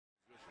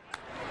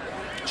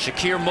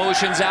Shakir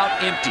motions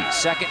out empty.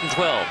 2nd and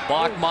 12.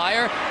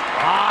 Bachmeier,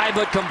 high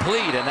but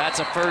complete, and that's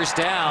a first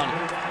down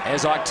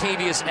as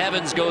Octavius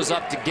Evans goes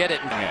up to get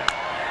it.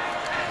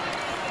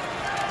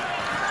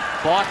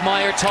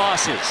 Bachmeier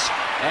tosses,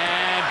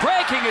 and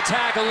breaking a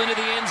tackle into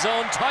the end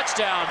zone.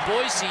 Touchdown,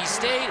 Boise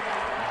State.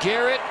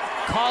 Garrett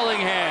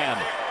Collingham.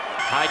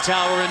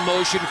 Hightower in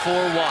motion 4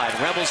 wide.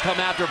 Rebels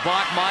come after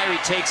Bachmeier. He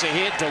takes a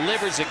hit,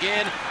 delivers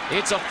again.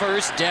 It's a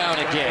first down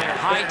again.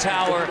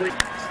 Hightower.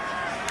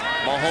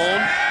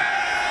 Mahone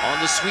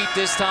on the sweep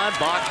this time.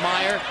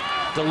 Bachmeier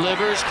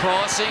delivers,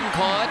 crossing,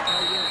 caught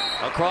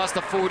across the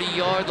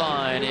 40-yard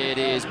line. It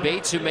is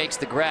Bates who makes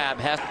the grab.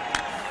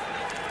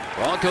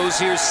 Broncos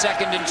here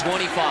 2nd and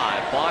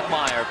 25.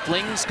 Bachmeier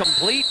flings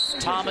complete.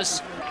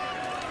 Thomas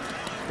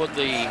put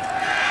the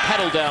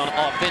pedal down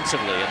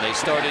offensively, and they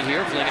started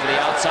here flinging to the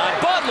outside.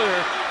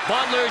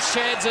 Butler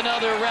sheds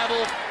another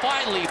Rebel,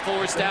 finally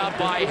forced out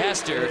by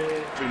Hester.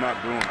 They're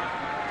not doing it.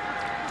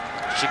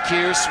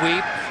 Shakir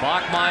sweep,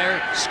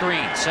 Bachmeier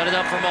screen, set it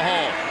up for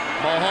Mahone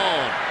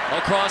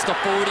across the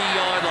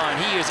 40-yard line.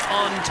 He is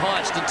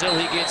untouched until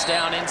he gets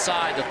down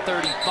inside the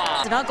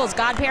 35. And uncles,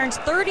 godparents,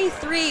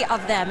 33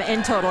 of them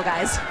in total,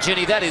 guys.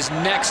 Jenny, that is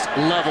next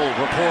level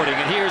reporting.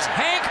 And here's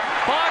Hank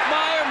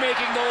Bachmeier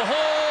making the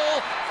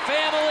whole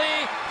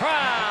family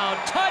proud.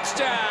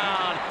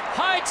 Touchdown,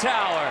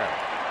 Hightower.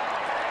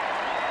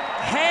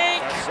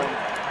 Hank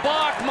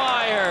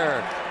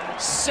Bachmeier,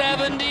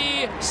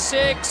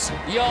 76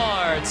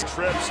 yards.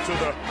 Trips to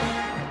the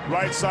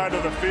right side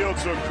of the field,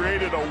 so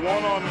created a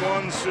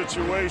one-on-one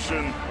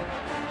situation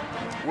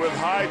with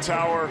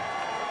Hightower.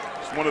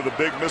 It's one of the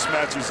big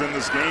mismatches in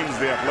this game is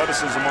the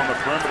athleticism on the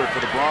perimeter for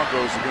the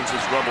Broncos against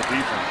this Rebel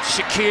defense.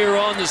 Shakir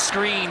on the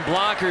screen,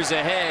 blockers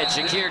ahead.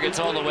 Shakir gets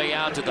all the way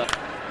out to the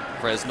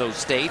Fresno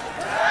State.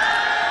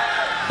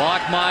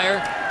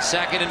 Bachmeier,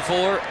 2nd and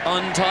 4,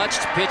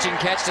 untouched. Pitch and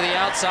catch to the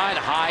outside.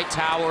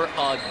 Hightower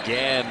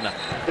again.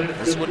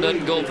 This one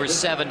doesn't go for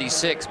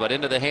 76, but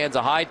into the hands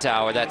of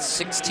Hightower, that's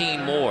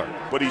 16 more.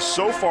 But he's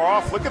so far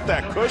off. Look at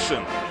that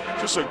cushion.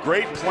 Just a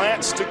great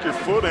plant, stick your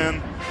foot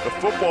in. The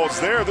football's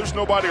there. There's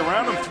nobody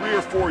around him 3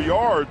 or 4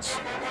 yards.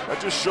 That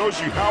just shows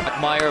you how.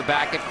 Bachmeier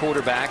back at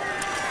quarterback.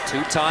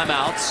 2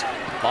 timeouts.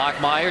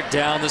 Bachmeier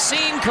down the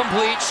seam,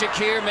 complete.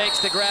 Shakir makes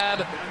the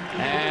grab,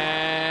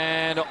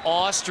 and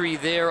Austrie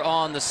there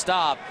on the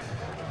stop.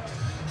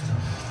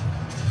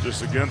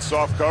 Just again,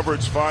 soft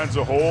coverage finds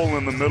a hole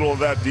in the middle of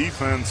that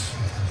defense.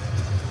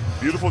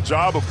 Beautiful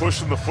job of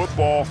pushing the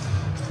football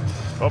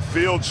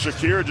upfield.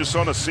 Shakir just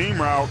on a seam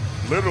route,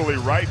 literally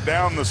right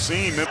down the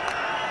seam.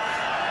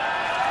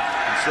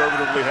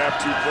 Conservatively have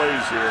 2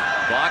 plays here.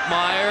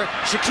 Bachmeier,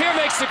 Shakir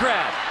makes the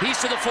grab. He's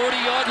to the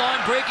 40-yard line,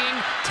 breaking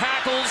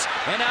tackles,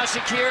 and now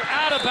Shakir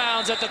out of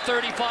bounds at the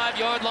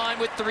 35-yard line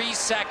with 3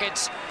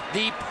 seconds.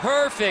 The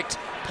perfect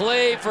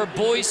play for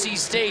Boise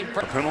State.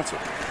 A penalty.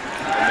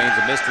 Remains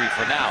a mystery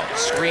for now.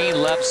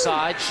 Screen left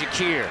side,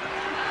 Shakir.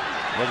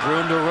 With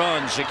room to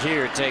run,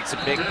 Shakir takes a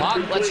big pop.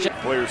 Let's check.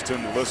 Players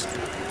tend to listen.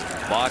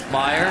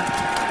 Bachmeier,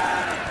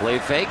 play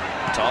fake,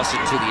 toss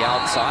it to the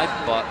outside.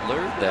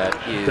 Butler, that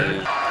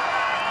is...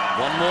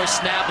 One more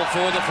snap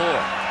before the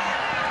 4th.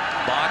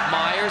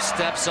 Bachmeier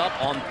steps up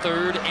on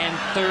 3rd and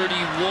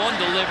 31,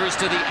 delivers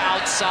to the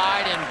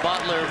outside, and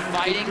Butler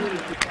fighting.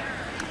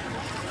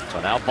 So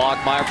now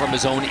Bachmeier from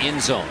his own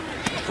end zone.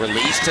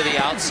 Released to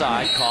the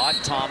outside, caught.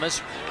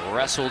 Thomas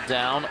wrestled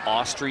down.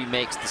 Austrie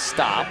makes the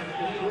stop.